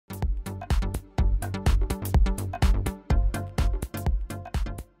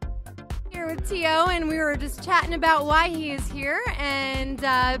with T.O. and we were just chatting about why he is here and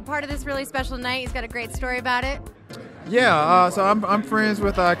part of this really special night. He's got a great story about it. Yeah, so I'm friends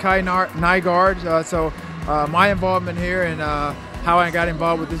with Kai Nygard. So my involvement here and how I got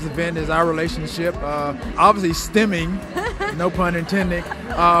involved with this event is our relationship, obviously stemming, no pun intended,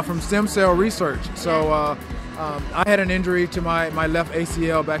 from stem cell research. So I had an injury to my left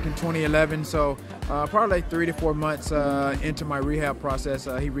ACL back in 2011, so probably like 3 to 4 months into my rehab process,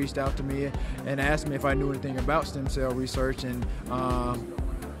 he reached out to me and asked me if I knew anything about stem cell research. And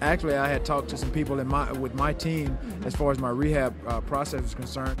actually, I had talked to some people with my team as far as my rehab process was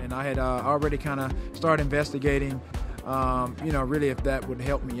concerned, and I had already kind of started investigating really if that would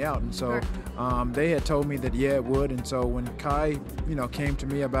help me out. And so they had told me that, yeah, it would. And so when Kai, came to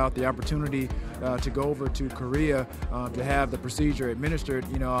me about the opportunity to go over to Korea to have the procedure administered,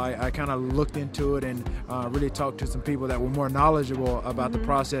 I kind of looked into it and really talked to some people that were more knowledgeable about the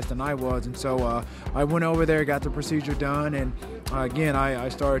process than I was. And so I went over there, got the procedure done, and again, I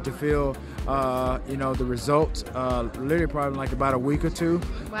started to feel, the results literally probably like about a week or two.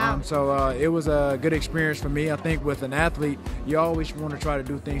 Wow. So it was a good experience for me. I think with an athlete, you always want to try to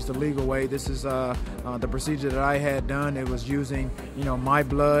do things the legal way. This is the procedure that I had done. It was using, my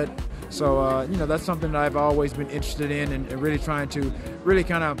blood. So, that's something that I've always been interested in and really trying to really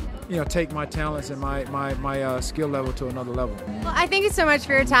kind of, take my talents and my skill level to another level. Well, I thank you so much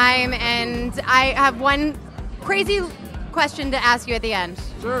for your time, and I have one crazy question to ask you at the end.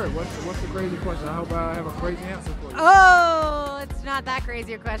 Sure. What's the crazy question? I hope I have a crazy answer for you. Oh, it's not that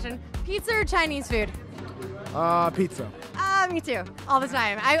crazy a question. Pizza or Chinese food? Pizza. Me too. All the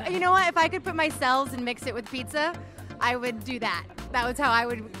time. You know what? If I could put my cells and mix it with pizza, I would do that. That was how I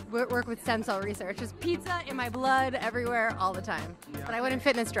would work with stem cell research. Just pizza in my blood everywhere all the time. Yeah, but I wouldn't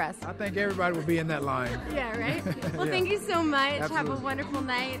fit in this dress. I think everybody would be in that line. Yeah, right? Well, Thank you so much. Absolutely. Have a wonderful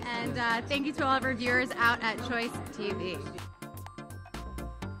night. And thank you to all of our viewers out at Choice TV.